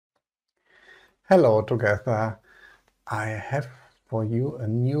Hello together. I have for you a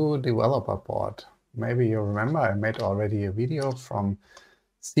new developer board. Maybe you remember I made already a video from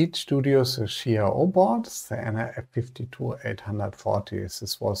Seeed Studio XIAO board, the nRF52840.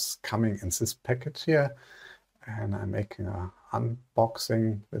 This was coming in this package here, and I'm making an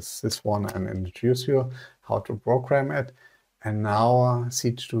unboxing with this one and introduce you how to program it. And now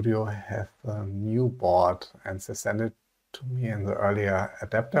Seeed Studio have a new board, and they sent it to me in the earlier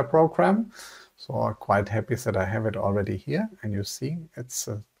adapter program. So I'm quite happy that I have it already here. And you see, it's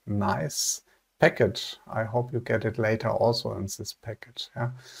a nice package. I hope you get it later also in this package.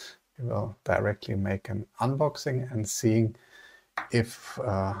 Yeah? We will directly make an unboxing and seeing if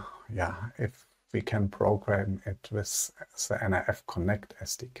we can program it with the nRF Connect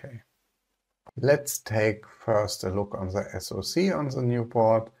SDK. Let's take first a look on the SoC on the new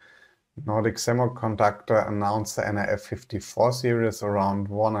board. Nordic Semiconductor announced the nRF54 series around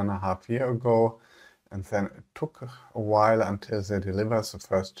 1.5 years ago, and then it took a while until they delivered the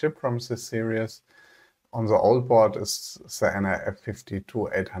first chip from this series. On the old board is the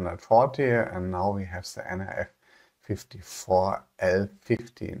nRF52840, and now we have the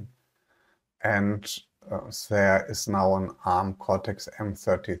nRF54L15. And there is now an ARM Cortex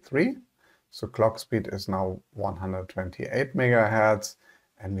M33. So clock speed is now 128 MHz.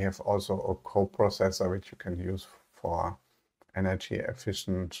 And we have also a coprocessor which you can use for energy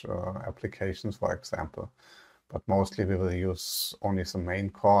efficient applications, for example. But mostly we will use only the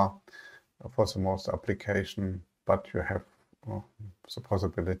main core for the most application, but you have the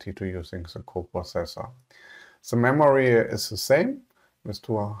possibility to using the coprocessor. The memory is the same with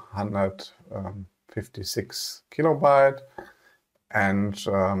 256 kilobyte, and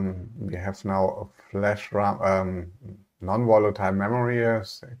we have now a flash RAM, non-volatile memory, I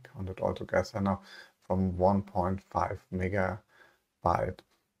counted all together now, from 1.5 megabyte.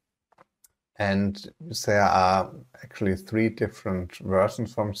 And there are actually 3 different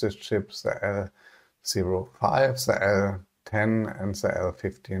versions from this chip, the L05, the L10 and the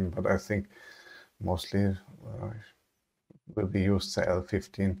L15, but I think mostly will be used the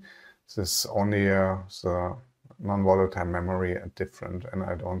L15. This only the non-volatile memory are different, and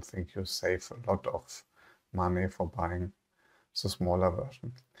I don't think you save a lot of money for buying the smaller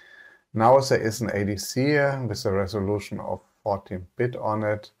version. Now there is an ADC with a resolution of 14-bit on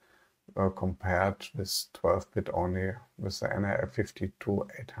it, compared with 12-bit only with the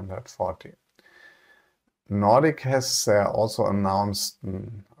nRF52840. Nordic has also announced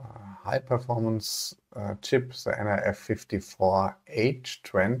a high-performance chip, the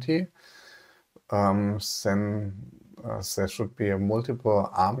nRF54H20. Then there should be multiple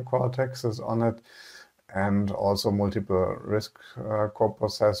ARM Cortexes on it, and also multiple RISC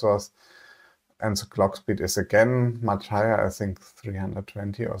coprocessors. And the clock speed is again much higher, I think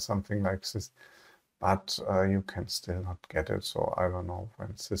 320 or something like this. But you can still not get it, so I don't know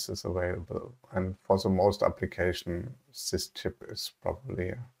when this is available. And for the most application, this chip is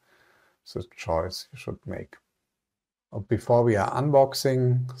probably the choice you should make. Before we are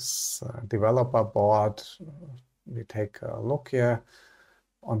unboxing the developer board, we take a look here.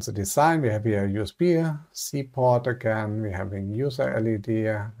 On the design, we have here a USB-C port again, we're having user LED,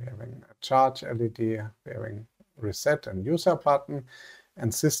 we're having a charge LED, we're having reset and user button.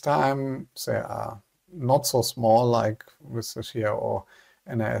 And this time they are not so small like with the XIAO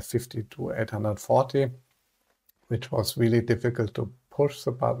nRF52840, which was really difficult to push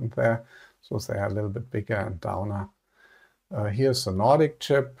the button there. So they are a little bit bigger and downer. Here's the Nordic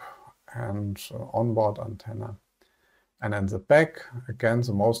chip and onboard antenna. And in the back, again,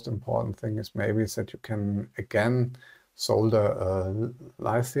 the most important thing is maybe that you can, again, solder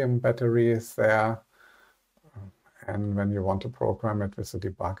lithium batteries there. And when you want to program it with a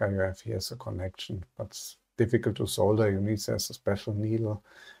debugger, you have here the connection. But it's difficult to solder. You need there's a special needle.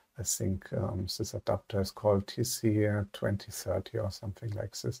 I think this adapter is called TC2030 or something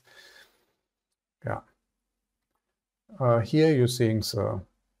like this. Yeah. Here you're seeing the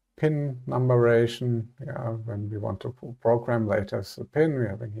pin numeration. Yeah, when we want to program later the pin, we're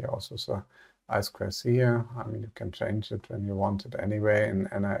having here also the I2C here. I mean, you can change it when you want it anyway in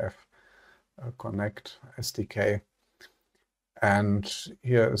nRF Connect SDK. And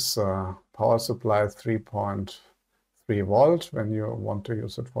here is a power supply 3.3 volt when you want to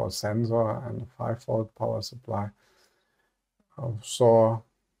use it for a sensor, and a 5-volt power supply. So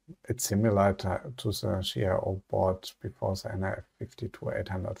it's similar to the XIAO board before the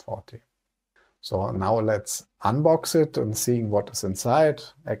nRF52840. So now let's unbox it and seeing what is inside.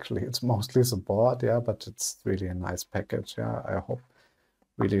 Actually, it's mostly the board, yeah, but it's really a nice package. Yeah, I hope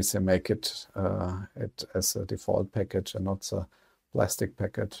really they make it as a default package and not the plastic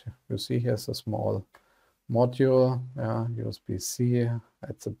package. You see here's a small module, yeah, USB-C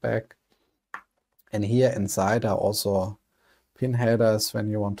at the back. And here inside are also pin headers when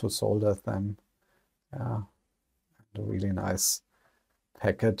you want to solder them. Yeah, and a really nice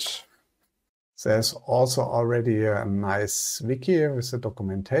package. There's also already a nice wiki with the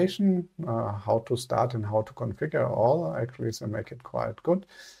documentation, how to start and how to configure all. Actually, they make it quite good.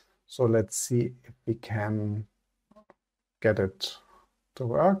 So let's see if we can get it to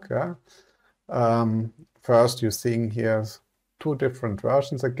work. Yeah. First, you're seeing here 2 different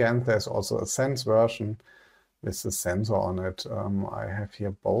versions. Again, there's also a Sense version with the sensor on it. I have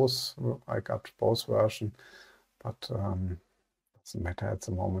here both. I got both versions, but doesn't matter at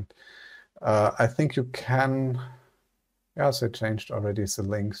the moment. I think you can, yeah, they changed already the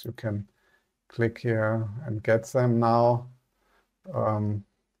links. You can click here and get them now.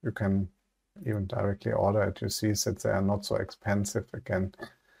 You can even directly order it. You see that they are not so expensive. Again,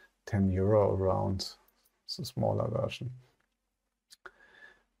 10 euro around. It's a smaller version.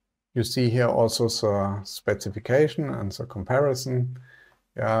 You see here also the specification and the comparison.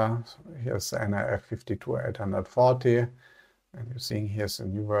 Yeah, here's the nRF52840, and you're seeing here's the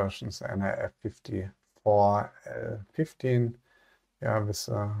new versions, the nRF54L15, yeah, with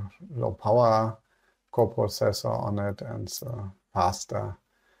a low power coprocessor on it and the faster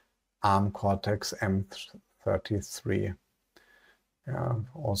ARM Cortex M33. Yeah,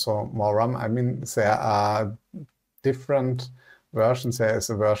 also more RAM. I mean, there are different versions. There is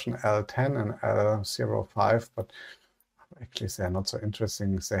a version L10 and L05, but actually they're not so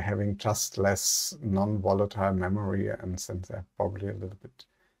interesting. They're having just less non-volatile memory, and then they're probably a little bit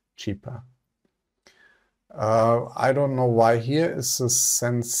cheaper. I don't know why here is the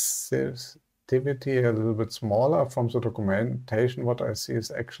sensitivity a little bit smaller. From the documentation, what I see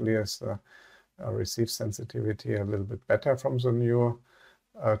is actually is the receive sensitivity a little bit better from the new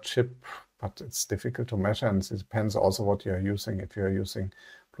chip, but it's difficult to measure, and it depends also what you're using. If you're using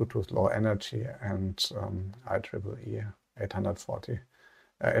Bluetooth Low Energy and IEEE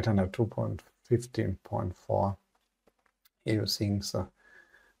 802.15.4, here you're seeing the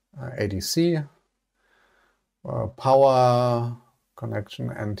ADC power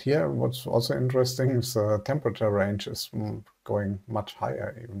connection, and here what's also interesting is the temperature range is going much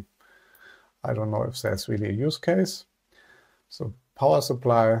higher even. I don't know if there's really a use case. So power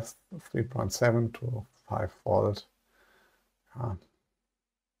supply 3.7 to 5 volt.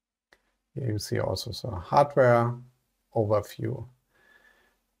 Here you see also the hardware overview.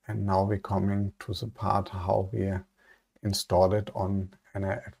 And now we're coming to the part how we install it on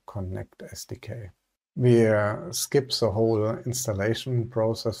nRF Connect SDK. We skip the whole installation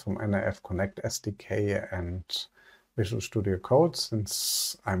process from nRF Connect SDK and Visual Studio Code,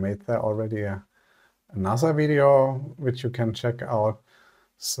 since I made there already another video which you can check out.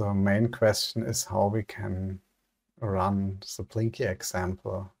 The main question is how we can run the Blinky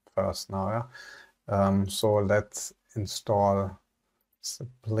example first now. Yeah? So let's install the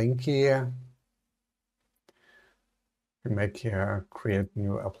Blinky. We make here create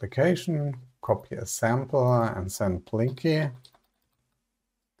new application, copy a sample and send Blinky.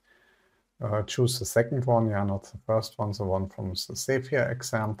 Choose the second one, yeah, not the first one, the one from the Zephyr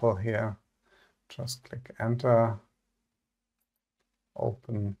example here. Just click enter,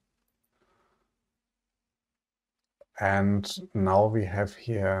 open. And now we have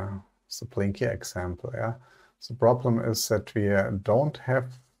here the Blinky example. Yeah? The problem is that we don't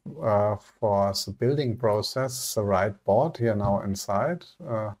have for the building process the right board here now inside.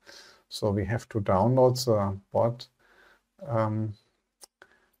 So we have to download the board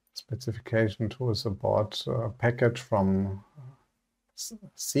specification to the board package from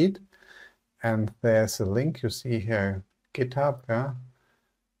Seeed. And there's a link you see here, GitHub, yeah,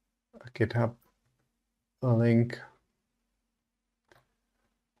 a GitHub link.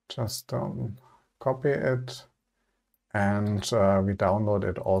 Just copy it, and we download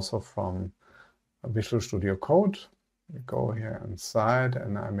it also from Visual Studio Code. We go here inside,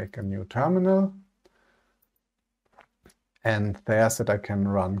 and I make a new terminal. And there's that I can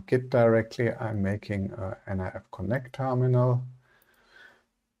run Git directly. I'm making a nRF Connect terminal.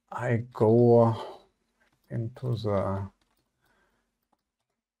 I go into the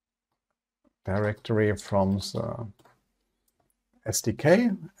directory from the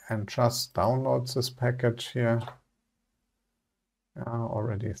SDK and just download this package here. Yeah,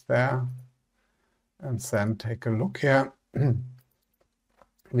 already it's there. And then take a look here.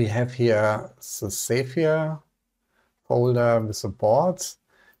 We have here the Zephyr folder with the boards.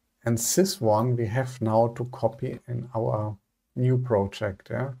 And this one we have now to copy in our new project.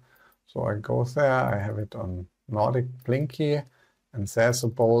 Yeah? So I go there, I have it on Nordic Blinky, And there's a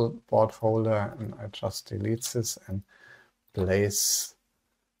board folder, and I just delete this and place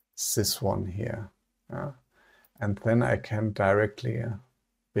this one here. Yeah. And then I can directly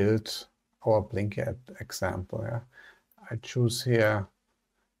build our blinky example. Yeah. I choose here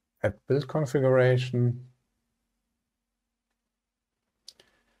Add Build Configuration.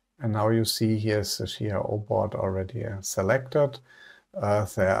 And now you see here's the XIAO board already selected.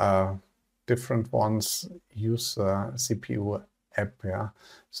 There are different ones. Use the CPU app. Yeah.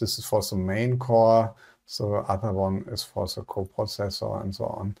 This is for the main core. So the other one is for the coprocessor and so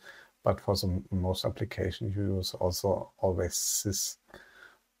on. But for the most application, you use also always this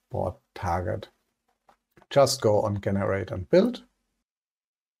board target. Just go on Generate and Build.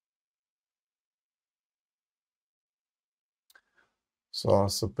 So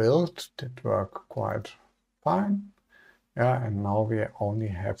the build did work quite fine. Yeah, and now we only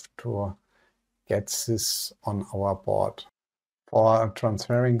have to get this on our board. For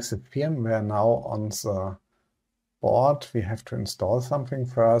transferring the firmware now on the board, we have to install something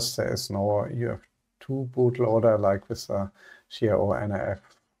first. There is no UF2 bootloader like with the XIAO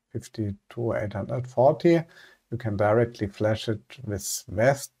nRF54L15. You can directly flash it with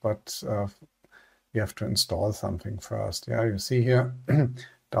West, but you have to install something first. Yeah, you see here,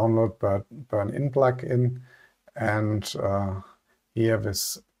 download burn-in plugin, and here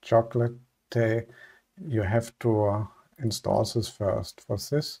with Chocolatey, you have to install this first. For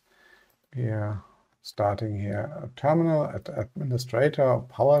this, we are starting here a terminal at administrator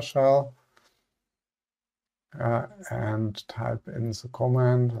PowerShell, and type in the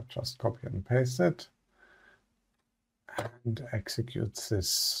command, just copy and paste it, and execute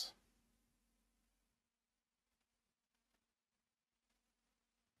this.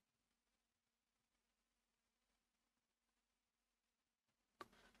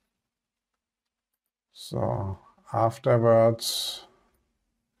 So afterwards,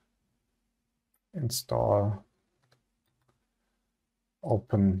 install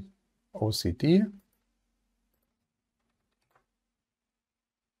OpenOCD.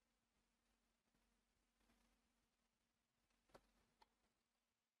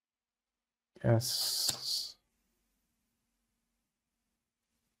 Yes.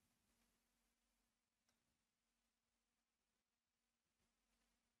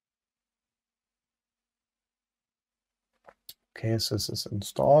 Okay, so this is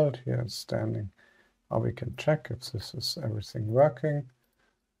installed. Here it's standing. How we can check if this is everything working.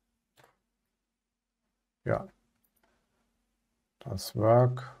 Yeah, does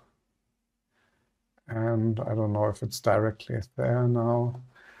work. And I don't know if it's directly there now.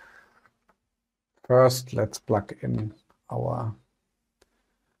 First, let's plug in our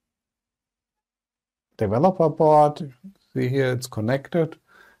developer board. See here, it's connected.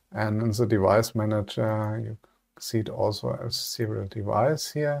 And in the device manager, you see it also as serial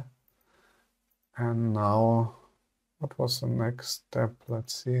device here. And now, what was the next step?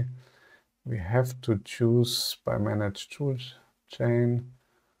 Let's see. We have to choose by manage tool chain,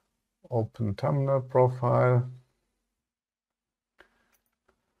 open terminal profile.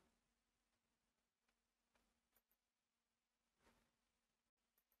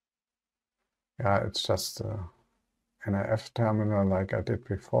 Yeah, it's just a nRF terminal like I did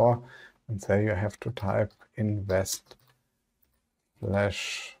before. And there you have to type invest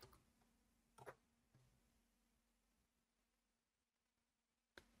flash .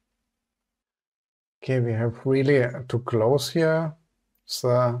 Okay, we have really to close here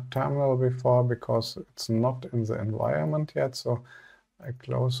the terminal before because it's not in the environment yet. So I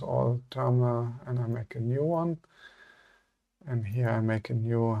close all terminal and I make a new one. And here I make a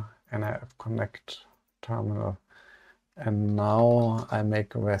new nRF Connect terminal. And now I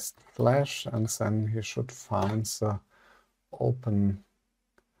make West Flash, and then he should find the open.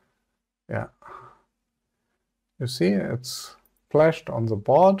 Yeah. You see, it's flashed on the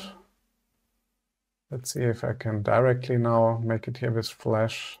board. Let's see if I can directly now make it here with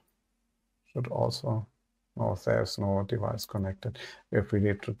Flash. Should also, no, there's no device connected. We have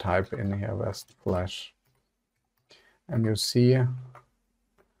really to type in here West Flash. And you see,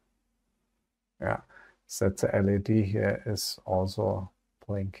 yeah, that the LED here is also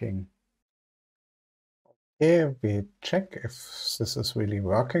blinking. Okay, we check if this is really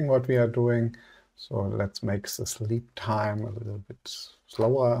working, what we are doing. So let's make the sleep time a little bit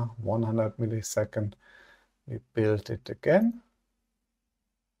slower, 100 milliseconds. We build it again.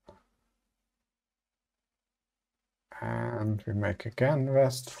 And we make again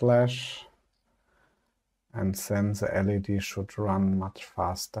West Flash. And then the LED should run much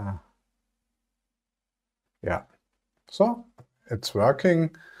faster. Yeah, so it's working.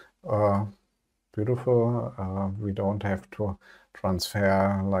 beautiful. We don't have to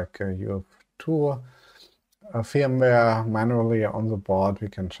transfer like a UF2 firmware manually on the board. We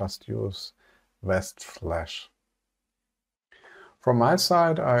can just use West Flash. From my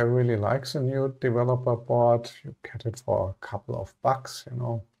side, I really like the new developer board. You get it for a couple of bucks, you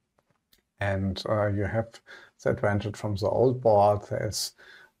know. And you have the advantage from the old board. There's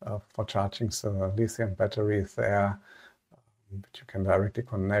for charging the lithium batteries there, which you can directly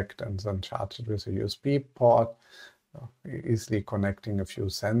connect and then charge it with a USB port, easily connecting a few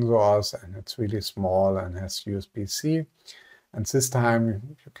sensors, and it's really small and has USB-C. And this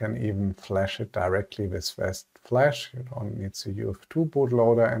time you can even flash it directly with West Flash. You don't need the UF2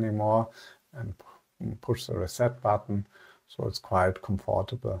 bootloader anymore and push the reset button, so it's quite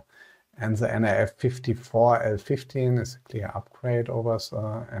comfortable. And the nRF54L15 is a clear upgrade over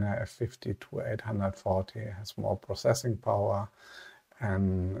the nRF52840. It has more processing power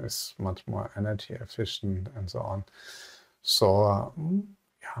and is much more energy efficient and so on. So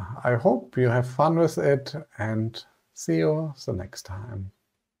yeah, I hope you have fun with it and see you the next time.